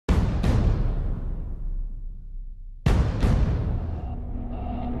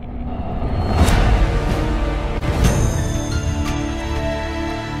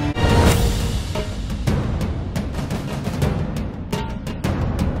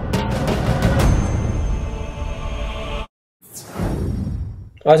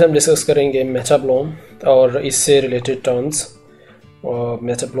आज हम डिस्कस करेंगे मेटाबोलोम और इससे रिलेटेड टर्म्स और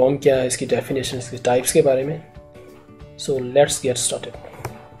मेटाबोलोम क्या है, इसकी डेफिनेशन, इसके टाइप्स के बारे में। So let's get started.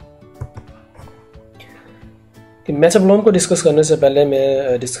 कि मेटाबोलोम को डिस्कस करने से पहले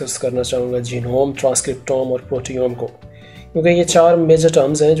मैं डिस्कस करना चाहूँगा जीनोम, ट्रांसक्रिप्टोम और प्रोटियोम को, क्योंकि ये चार मेजर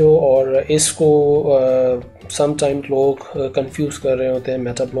टर्म्स हैं जो, और इसको समटाइम्स लोग कंफ्यूज कर रहे होते हैं।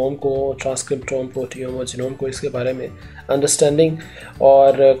 मेटाबोलोम को, ट्रांसक्रिप्टोम, प्रोटियोम और जीनोम को, इसके बारे में अंडरस्टैंडिंग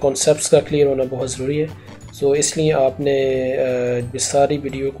और कॉन्सेप्ट्स का क्लियर होना बहुत ज़रूरी है। सो इसलिए आपने इस सारी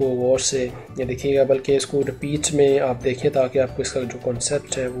वीडियो को गौर से देखिएगा, बल्कि इसको रिपीट में आप देखें ताकि आपको इसका जो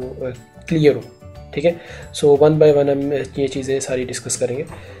कॉन्सेप्ट है वो क्लियर हो। ठीक है, सो वन बाय वन हम ये चीज़ें सारी डिस्कस करेंगे।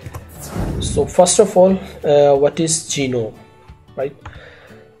 So first of all, what is genome, right?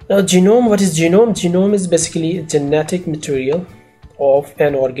 Now genome, what is genome? Genome is basically genetic material of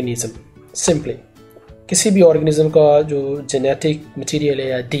an organism. Simply, किसी भी organism का जो genetic material है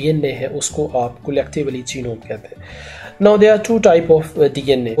या DNA है, उसको आप collectively genome कहते हैं. Now there are two type of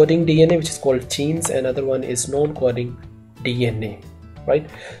DNA. Coding DNA, which is called genes, and other one is non-coding DNA. Right,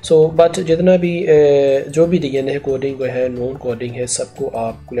 so but जितना भी जो भी डीएनए है, कोडिंग है, नॉन कोडिंग है, सबको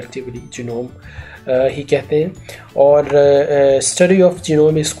आप कलेक्टिवली जीनोम ही कहते हैं। और study of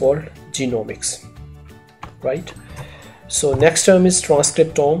genome is called genomics, right. So next term is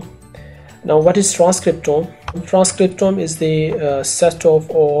transcriptome. Now what is transcriptome? Transcriptome is the set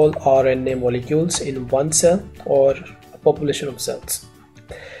of all RNA molecules in one cell or a population of cells.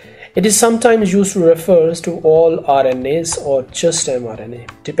 It is sometimes used to refer to all RNAs or just mRNA,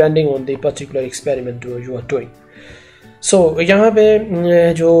 depending on the particular experiment you are doing. So यहाँ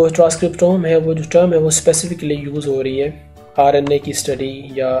पे जो transcriptome है, वो जो term है वो specifically use हो रही है आरएनए की स्टडी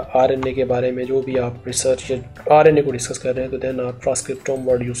या आरएनए के बारे में जो भी आप रिसर्च या आरएनए को डिस्कस कर रहे हैं, तो देन आप ट्रांसक्रिप्टोम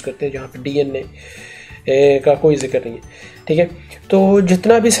वर्ड यूज़ करते हैं, जहाँ पे डीएनए का कोई जिक्र नहीं है। ठीक है, तो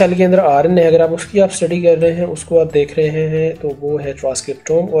जितना भी सेल के अंदर आरएनए, अगर आप उसकी आप स्टडी कर रहे हैं, उसको आप देख रहे हैं, तो वो है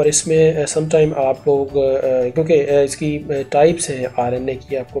ट्रांसक्रिप्टोम। और इसमें समटाइम आप लोग क्योंकि इसकी टाइप्स हैं आरएनए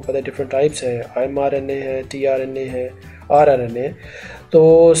की, आपको पता है डिफरेंट टाइप्स है, एमआरएनए है, टीआरएनए है, आरआरएनए।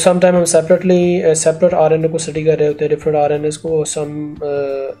 तो समटाइम हम सेपरेट आरएनए को स्टडी कर रहे होते हैं, डिफरेंट आरएनएस को,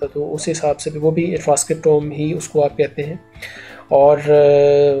 तो उस हिसाब से भी वो भी ट्रांसक्रिप्टोम ही उसको आप कहते हैं। और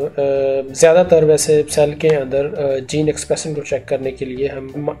ज़्यादातर वैसे सेल के अंदर जीन एक्सप्रेशन को चेक करने के लिए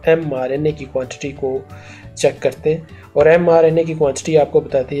हम mRNA की क्वांटिटी को चेक करते हैं, और mRNA की क्वांटिटी आपको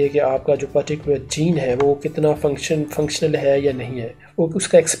बताती है कि आपका जो पर्टिकुलर जीन है वो कितना फंक्शनल है या नहीं है, वो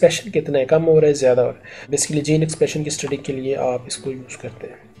उसका एक्सप्रेशन कितना है, कम हो रहा है, ज़्यादा हो रहा है। बेसिकली जीन एक्सप्रेशन की स्टडी के लिए आप इसको यूज़ करते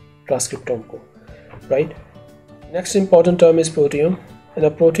हैं, ट्रांसक्रिप्टोम को, right. Next important term is proteome.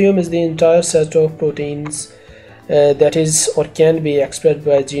 The proteome is the entire set of proteins that is or can be expressed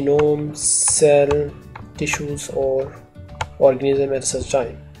by genome, cell, tissues or organism at such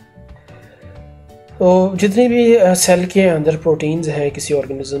time. तो जितनी भी cell के अंदर proteins हैं, किसी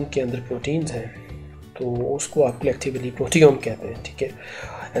organism के अंदर proteins हैं, तो उसको आप कलेक्टिवली प्रोटियोम कहते हैं। ठीक है,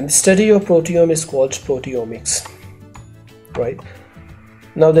 and the study of proteome is called proteomics, right.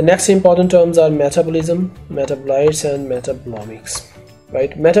 Now the next important terms are metabolism, metabolites and metabolomics,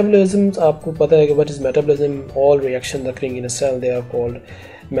 right? Metabolism, आपको पता है कि what is metabolism? All reaction occurring in a cell, they are called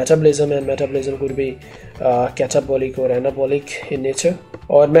metabolism, and metabolism could be catabolic or anabolic in nature.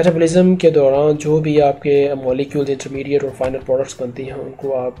 और metabolism के दौरान जो भी आपके molecules, intermediate और final products बनती हैं,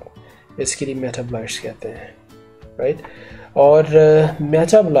 उनको आप basically metabolites कहते हैं, right? और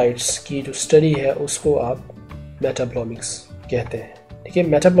metabolites की जो study है उसको आप metabolomics कहते हैं। ठीक है,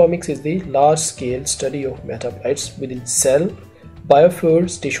 metabolomics is the large scale study of metabolites within cell,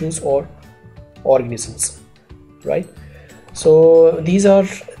 biofluids, tissues or organisms, right? So these are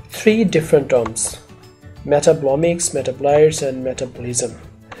three different terms: metabolomics, metabolites and metabolism.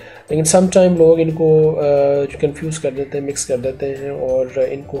 लेकिन समटाइम लोग इनको कंफ्यूज कर देते हैं, मिक्स कर देते हैं और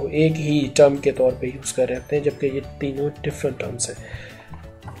इनको एक ही टर्म के तौर पे यूज़ कर रहे होते हैं, जबकि ये तीनों डिफरेंट टर्म्स हैं।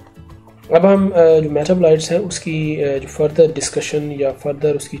 अब हम जो मेटाबोलाइट्स हैं उसकी जो फर्दर डिस्कशन या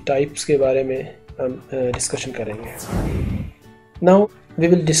फर्दर उसकी टाइप्स के बारे में हम डिस्कशन करेंगे। Now we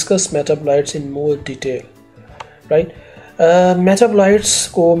will discuss metabolites in more detail, right? Metabolites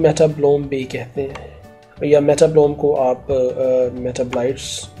को metabolome भी कहते हैं, या metabolome को आप metabolites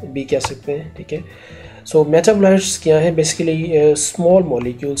भी कह सकते हैं। ठीक है, so metabolites क्या है? Basically small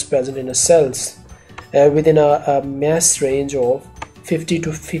molecules present in a cells within a mass range of 50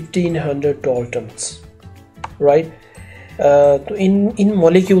 to 1500 daltons, right? तो इन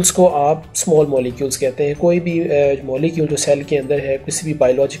मॉलिक्यूल्स को आप स्मॉल मॉलिक्यूल्स कहते हैं। कोई भी मॉलिक्यूल जो सेल के अंदर है, किसी भी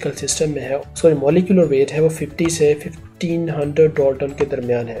बायोलॉजिकल सिस्टम में है, उसका मॉलिक्यूलर वेट है वो 50 से 1500 डाल्टन के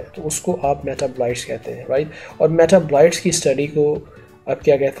दरमियान है, तो उसको आप मेटाबोलाइट्स कहते हैं, राइट। और मेटाबोलाइट्स की स्टडी को अब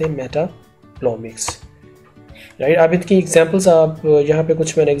क्या कहते हैं, मेटाबॉलोमिक्स, राइट। अब इनकी एग्जांपल्स आप यहाँ पे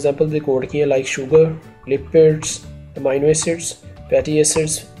कुछ मैंने एग्जांपल्स रिकॉर्ड किए, like sugar, lipids, amino acids, fatty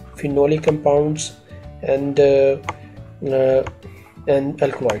acids, phenolic compounds and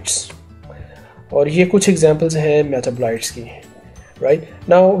alkaloids. और ये कुछ एग्जांपल्स हैं मेटाबोलाइट्स की, right?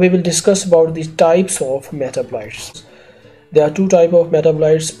 Now we will discuss about the types of metabolites. There are two types of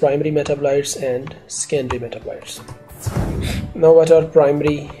metabolites, primary metabolites and secondary metabolites. Now what are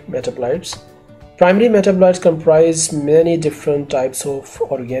primary metabolites? Primary metabolites comprise many different types of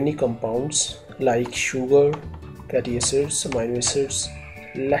organic compounds like sugar, fatty acids, amino acids,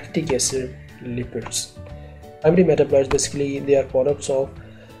 lactic acid, lipids. Primary metabolites basically they are products of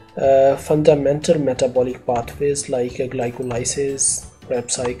fundamental metabolic pathways like glycolysis,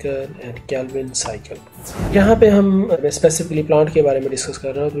 Krebs cycle and Calvin cycle. यहाँ पे हम specifically plant के बारे में discuss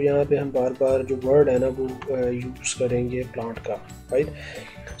कर रहे हैं, तो यहाँ पे हम बार बार जो वर्ड है ना वो यूज़ करेंगे प्लांट का, राइट।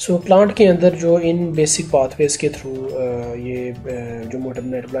 सो प्लांट के अंदर जो इन बेसिक पाथवेज के थ्रू ये जो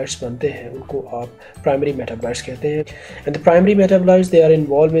मेटाबोलाइट्स बनते हैं उनको आप प्राइमरी मेटाबोलाइट्स कहते हैं। And the primary metabolites they are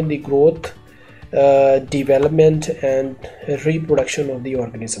involve in the growth, development and reproduction of the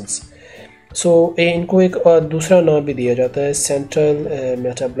organisms. So इनको एक दूसरा नाम भी दिया जाता है सेंट्रल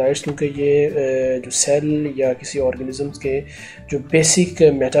मेटाबोलाइट्स, क्योंकि ये जो सेल या किसी ऑर्गेनिज्म के जो बेसिक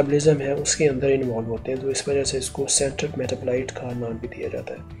मेटाबॉलिज्म है उसके अंदर इन्वॉल्व होते हैं, तो इस वजह से इसको सेंट्रल मेटाबोलाइट का नाम भी दिया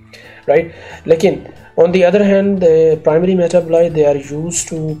जाता है, राइट। लेकिन on the other hand primary metabolite they are used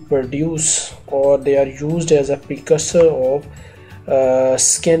to produce और they are used as a precursor of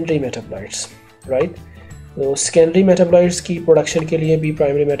secondary metabolites, right. तो सेकेंडरी मेटाबोलाइट्स की प्रोडक्शन के लिए भी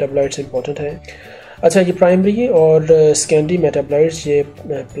प्राइमरी मेटाबोलाइट्स इंपॉर्टेंट है। अच्छा, ये प्राइमरी और सेकेंडरी मेटाबोलाइट्स ये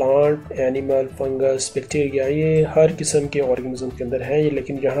प्लांट, एनिमल, फंगस, बैक्टीरिया, ये हर किस्म के ऑर्गेनिज्म के अंदर हैं ये,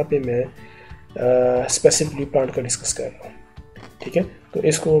 लेकिन यहाँ पे मैं स्पेसिफिकली प्लांट का डिस्कस कर रहा हूँ, ठीक है। तो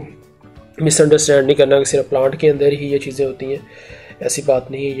इसको मिसअंडरस्टैंड नहीं करना कि सिर्फ प्लांट के अंदर ही ये चीज़ें होती हैं, ऐसी बात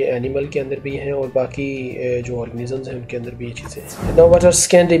नहीं है, ये एनिमल के अंदर भी हैं और बाकी जो ऑर्गेनिजम्स हैं उनके अंदर भी ये चीज़ें हैं। Now what are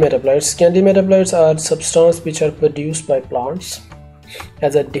secondary metabolites? Secondary metabolites are substance which are produced by plants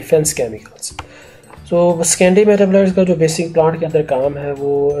as a defence chemicals. So secondary metabolites का जो बेसिक प्लांट के अंदर काम है,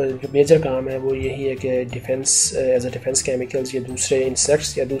 वो जो मेजर काम है वो यही है कि defence as a defence chemicals ये दूसरे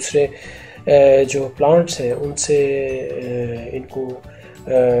इंसेक्ट्स या दूसरे जो प्लांट्स हैं उनसे इनको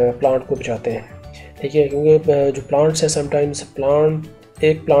प्लांट को बचाते हैं, ठीक है। क्योंकि जो प्लांट्स हैं समटाइम्स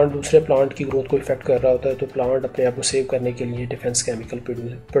एक प्लांट दूसरे प्लांट की ग्रोथ को इफेक्ट कर रहा होता है, तो प्लांट अपने आप को सेव करने के लिए डिफेंस केमिकल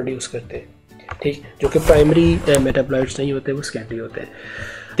प्रोड्यूस करते हैं, ठीक, जो कि प्राइमरी मेटाबोलाइट्स नहीं होते, वो सेकेंडरी होते हैं।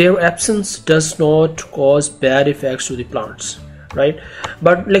 There absence does not cause bad effects to the plants, right.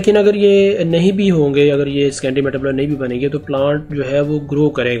 But लेकिन अगर ये नहीं भी होंगे, अगर ये सेकेंडरी मेटाबोलाइट नहीं भी बनेंगे, तो प्लांट जो है वो ग्रो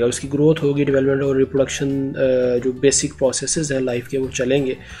करेगा, उसकी ग्रोथ होगी, डेवलपमेंट और रिप्रोडक्शन जो बेसिक प्रोसेसेस हैं लाइफ के वो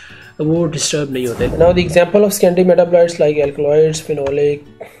चलेंगे, वो डिस्टर्ब नहीं होते। Now the example of secondary metabolites like alkaloids,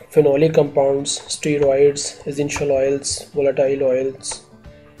 phenolic compounds, steroids, essential oils, volatile oils,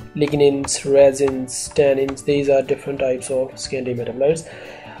 lignans, resins, tannins, these are different types of secondary metabolites.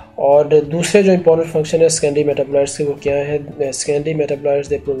 और दूसरे जो इंपॉर्टेंट फंक्शन है सेकेंडरी मेटाबोलाइट्स के वो क्या है? Secondary metabolites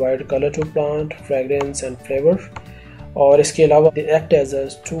they provide colour to plant, fragrance and flavour, और इसके अलावा they act as a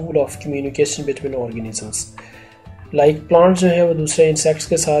tool of communication between organisms. Like plants जो है वो दूसरे इंसेक्ट्स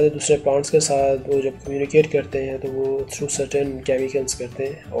के साथ, दूसरे प्लांट्स के साथ वो जब कम्युनिकेट करते हैं तो वो थ्रू सर्टेन केमिकल्स करते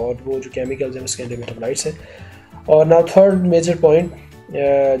हैं, और वो जो केमिकल्स हैं वो सेकेंडरी मेटाबोलाइट्स हैं। और नाउ थर्ड मेजर पॉइंट,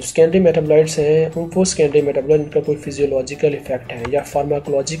 जो सेकेंडरी मेटाबोलाइट्स हैं वो सेकेंडरी मेटाबोलाइट इनका कोई फिजियोलॉजिकल इफेक्ट है या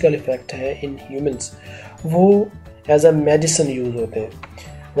फार्माकोलॉजिकल इफेक्ट है इन ह्यूमंस, वो एज अ मेडिसिन यूज़ होते हैं,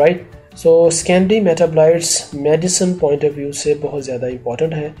 right. So secondary metabolites medicine point of view से बहुत ज़्यादा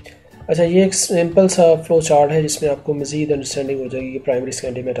इंपॉर्टेंट है। अच्छा, ये एक सिंपल सा फ्लो चार्ट है जिसमें आपको मज़ीद अंडरस्टैंडिंग हो जाएगी कि प्राइमरी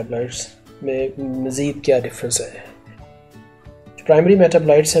सेकेंडरी मेटाबोलाइट्स में मज़ीद क्या डिफरेंस है। प्राइमरी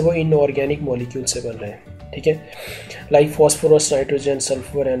मेटाबोलाइट्स है वो इनऑर्गेनिक मॉलिक्यूल से बन रहे हैं, ठीक है, like phosphorus, nitrogen,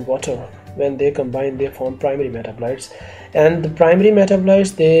 sulphur and water. When they combine they form primary metabolites, and the primary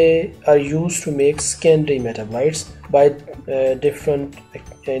metabolites they are used to make secondary metabolites by different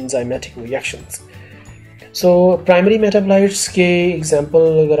enzymatic reactions. So primary metabolites के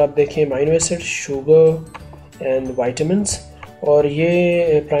example अगर आप देखें amino acids, sugar and vitamins, और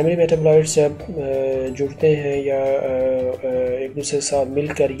ये primary metabolites जब जुड़ते हैं या एक दूसरे के साथ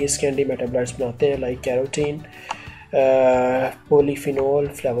मिलकर ये सेकेंडरी मेटाबोलाइट्स बनाते हैं, like carotene, polyphenol,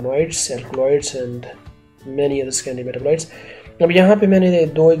 flavonoids, alkaloids and many other secondary metabolites. अब यहाँ पे मैंने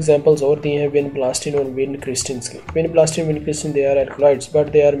दो एग्जांपल्स और दिए हैं, विनब्लास्टिन और विनक्रिस्टिन की। Vinblastine, vincristine they are alkaloids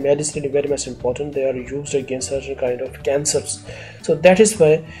but they are medicinally very much important. They are used against certain kind of cancers. So that is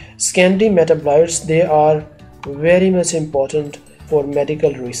why secondary metabolites they are very much important for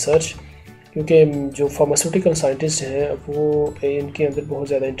medical research, क्योंकि जो pharmaceutical scientist हैं वो इनके अंदर बहुत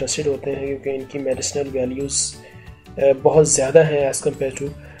ज़्यादा interested होते हैं, क्योंकि इनकी मेडिसिनल वैल्यूज़ बहुत ज़्यादा हैं as compare to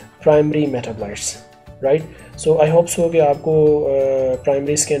primary metabolites, right. So I hope so कि आपको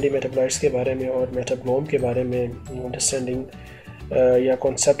प्राइमरी सेकेंडरी मेटाबोलाइट्स के बारे में और मेटाबोलोम के बारे में अंडरस्टैंडिंग या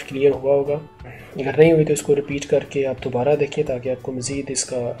कॉन्सेप्ट क्लियर हुआ होगा। अगर नहीं हुई तो इसको रिपीट करके आप दोबारा देखें ताकि आपको मज़ीद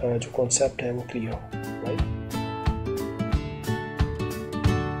इसका जो कॉन्सेप्ट है वो क्लियर हो।